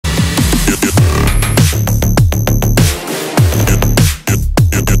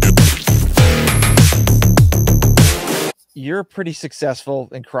you're pretty successful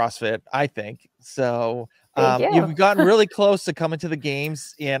in CrossFit, I think. So Thank you. you've gotten really close to coming to the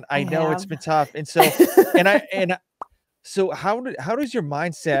games, and I know it's been tough. And so, so how does your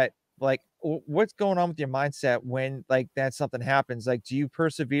mindset, like, what's going on with your mindset when like that something happens? Like, do you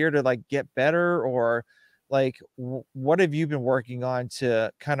persevere to like get better, or like what have you been working on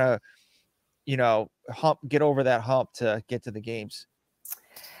to kind of, get over that hump to get to the games?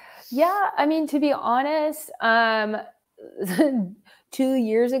 Yeah, I mean, to be honest, 2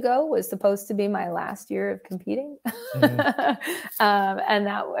 years ago was supposed to be my last year of competing. Mhm. And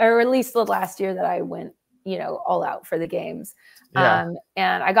that, or at least the last year that I went, all out for the games. Yeah.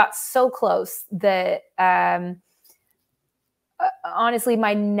 And I got so close that, honestly,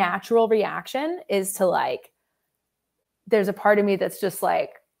 my natural reaction is to like, there's a part of me that's just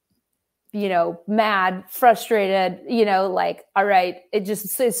like, mad, frustrated, like, all right, it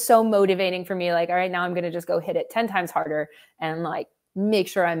just is so motivating for me. Like, all right, now I'm going to just go hit it 10 times harder and like, make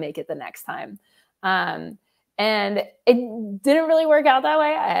sure I make it the next time. And it didn't really work out that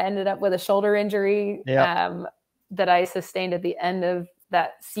way. I ended up with a shoulder injury, that I sustained at the end of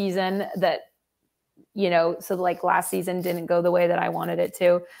that season that, so like last season didn't go the way that I wanted it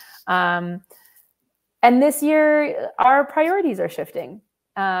to. And this year our priorities are shifting.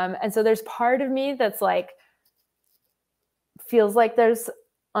 And so there's part of me that's like, feels like there's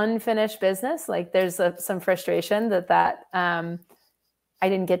unfinished business. Like there's some frustration that I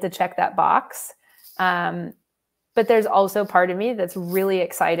didn't get to check that box. But there's also part of me that's really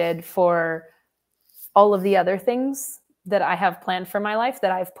excited for all of the other things that I have planned for my life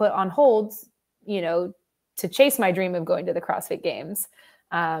that I've put on hold, to chase my dream of going to the CrossFit Games.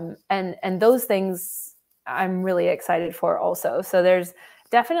 And those things I'm really excited for also. So there's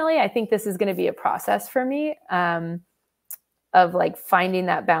definitely, I think this is going to be a process for me, of like finding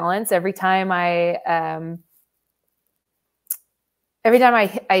that balance. Every time I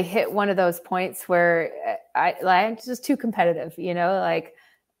hit one of those points where I'm just too competitive, like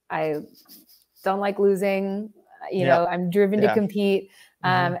I don't like losing, I'm driven to compete.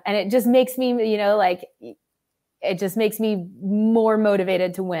 And it just makes me, like it just makes me more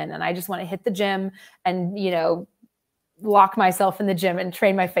motivated to win. And I just want to hit the gym and, lock myself in the gym and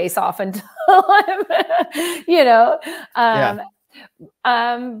train my face off until I'm,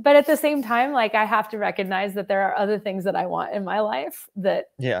 but at the same time, like I have to recognize that there are other things that I want in my life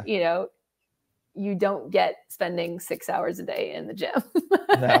that, you don't get spending 6 hours a day in the gym.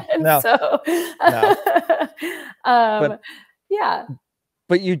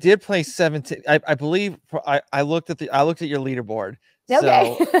 But you did play 17. I believe I looked at your leaderboard.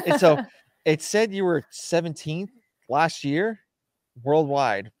 Okay. So it said you were 17th last year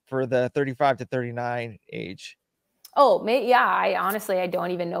worldwide for the 35 to 39 age. Oh, yeah. I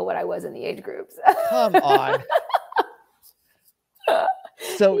don't even know what I was in the age groups. Come on.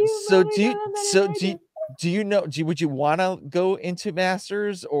 Do you know, would you want to go into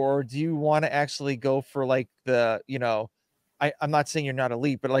masters, or do you want to actually go for like the, I'm not saying you're not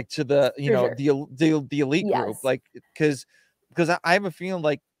elite, but like to the, the elite group, like, because I have a feeling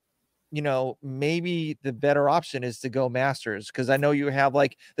like, maybe the better option is to go masters. Cause I know you have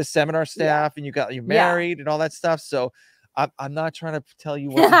like the seminar staff and you're married and all that stuff. So I'm not trying to tell you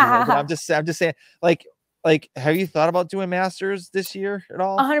what to do, but I'm just saying, like, have you thought about doing masters this year at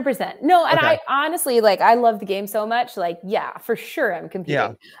all? 100%. No. And I honestly, like, I love the game so much. Like, yeah, for sure. I'm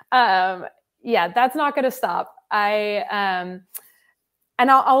competing. That's not going to stop. And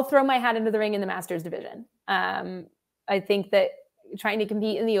I'll throw my hat into the ring in the masters division. I think that trying to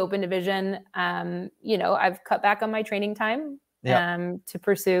compete in the open division, I've cut back on my training time, to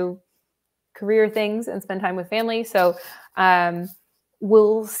pursue career things and spend time with family. So,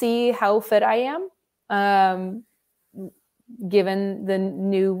 we'll see how fit I am. Given the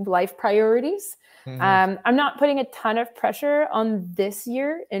new life priorities. I'm not putting a ton of pressure on this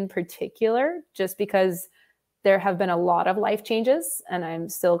year in particular, just because there have been a lot of life changes and I'm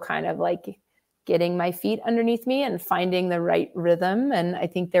still kind of like getting my feet underneath me and finding the right rhythm. And I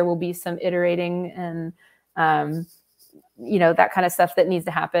think there will be some iterating and, that kind of stuff that needs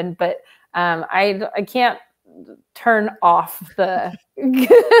to happen. But I can't turn off the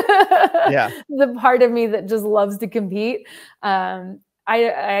the part of me that just loves to compete. I'll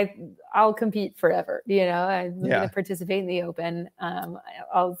compete forever. I'm going to participate in the open.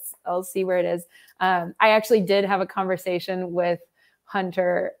 I'll see where it is. I actually did have a conversation with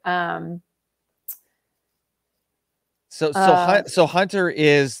Hunter. So Hunter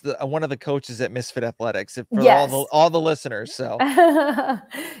is one of the coaches at Misfit Athletics for all the listeners. So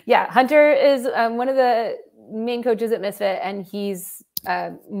Hunter is one of the main coaches at Misfit, and he's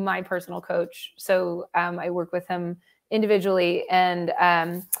my personal coach. So I work with him individually. And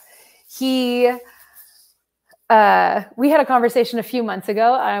we had a conversation a few months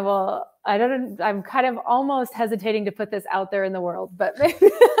ago. I'm kind of almost hesitating to put this out there in the world, but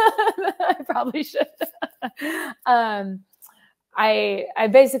maybe I probably should. I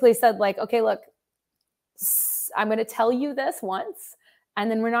basically said, like, okay, look, I'm going to tell you this once, and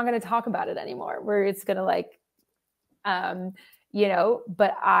then we're not going to talk about it anymore. It's going to, like, you know,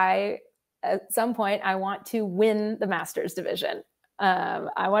 but at some point I want to win the Masters division.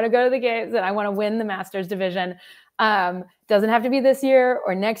 I want to go to the games and I want to win the Masters division. Doesn't have to be this year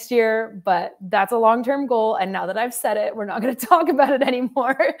or next year, but that's a long-term goal. And now that I've said it, we're not going to talk about it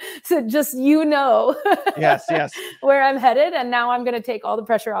anymore. So just, you know, yes, where I'm headed. And now I'm going to take all the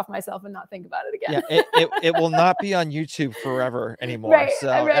pressure off myself and not think about it again. Yeah, it will not be on YouTube forever anymore. Right, so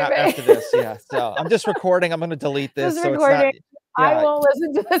right. After this, yeah. So I'm just recording. I'm going to delete this. Just so recording. It's not, yeah. I won't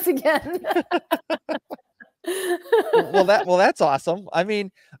listen to this again. well, that's awesome. I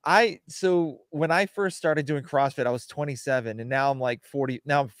mean, so when I first started doing CrossFit, I was 27, and now I'm like 40.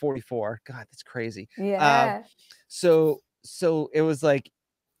 Now I'm 44. God, that's crazy. Yeah. So it was like,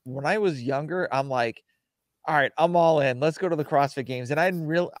 when I was younger, I'm like, all right, I'm all in. Let's go to the CrossFit Games. And I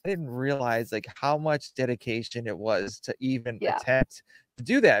didn't realize, like, how much dedication it was to even attempt to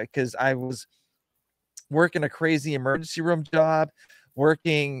do that, because I was working a crazy emergency room job, like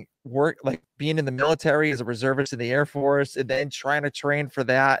being in the military as a reservist in the Air Force, and then trying to train for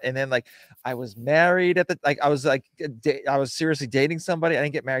that. And then, like, I was married at the, like, I was seriously dating somebody. I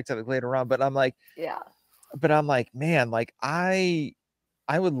didn't get married till like later on, but I'm like, man, like, I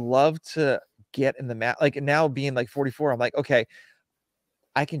would love to get in the like, now being like 44, I'm like, okay,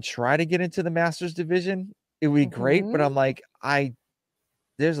 I can try to get into the Masters division. It would be great, but I'm like,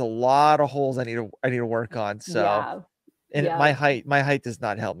 there's a lot of holes I need to work on. So and my height does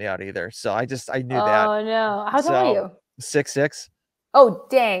not help me out either. So I knew that. Oh no. How tall are you? 6'6". Oh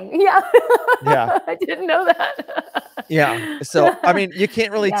dang. Yeah. Yeah. I didn't know that. Yeah. So I mean, you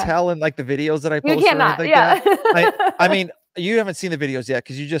can't really tell in, like, the videos that I post. You cannot. Or Yeah. that. I mean, you haven't seen the videos yet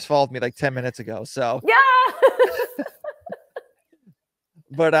because you just followed me like 10 minutes ago. So yeah.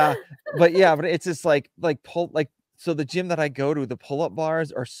 but yeah, but it's just like so the gym that I go to, the pull-up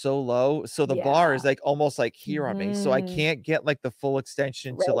bars are so low. So the bar is like almost like here on me. So I can't get like the full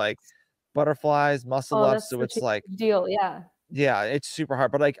extension to like butterflies, muscle ups. So it's like deal. Yeah, it's super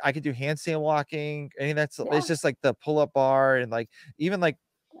hard. But like, I could do handstand walking. And it's just like the pull-up bar, and like even like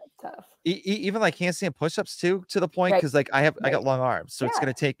tough. Even like handstand push-ups too, to the point, because like I got long arms, so it's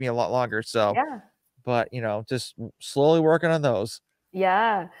gonna take me a lot longer. So but you know, just slowly working on those.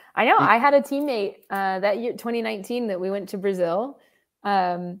 Yeah, I know. I had a teammate that year, 2019, that we went to Brazil.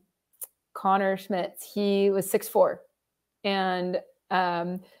 Connor Schmitz. He was 6'4", and it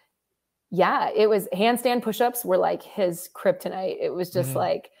was handstand push-ups were like his kryptonite. It was just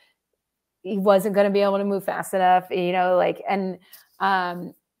like, he wasn't going to be able to move fast enough, you know, like, and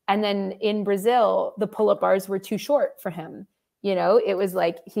then in Brazil, the pull-up bars were too short for him. You know, it was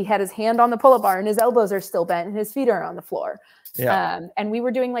like he had his hand on the pull-up bar and his elbows are still bent and his feet are on the floor. Yeah. And we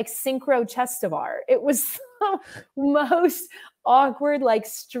were doing like synchro chest to bar. It was the most awkward, like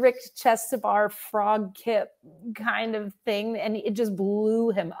strict chest to bar frog kip kind of thing. And it just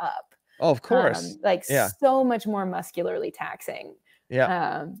blew him up. Oh, of course. So much more muscularly taxing.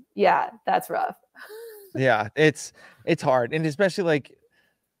 Yeah. That's rough. Yeah. It's hard. And especially like,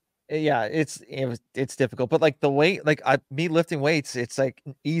 yeah, it's difficult, but like the weight, like me lifting weights, it's like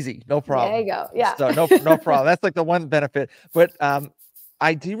easy, no problem. There you go. Yeah. So no problem. That's like the one benefit. But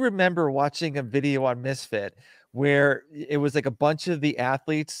I do remember watching a video on Misfit where it was like a bunch of the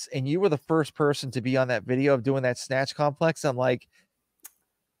athletes, and you were the first person to be on that video of doing that snatch complex. I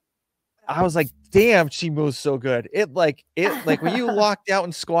was like, damn, she moves so good. It like when you locked out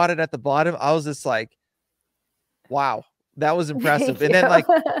and squatted at the bottom, I was just like, wow. That was impressive. And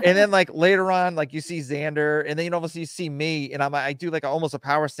then like later on, like you see Xander, and then you obviously you see me, and I do like almost a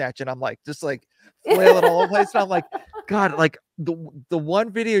power snatch, and I'm like just like flailing all over the place. And I'm like, God, like the one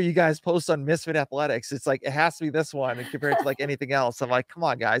video you guys post on Misfit Athletics, it's like it has to be this one, and compared to like anything else. I'm like, come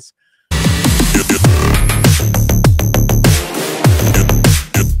on, guys.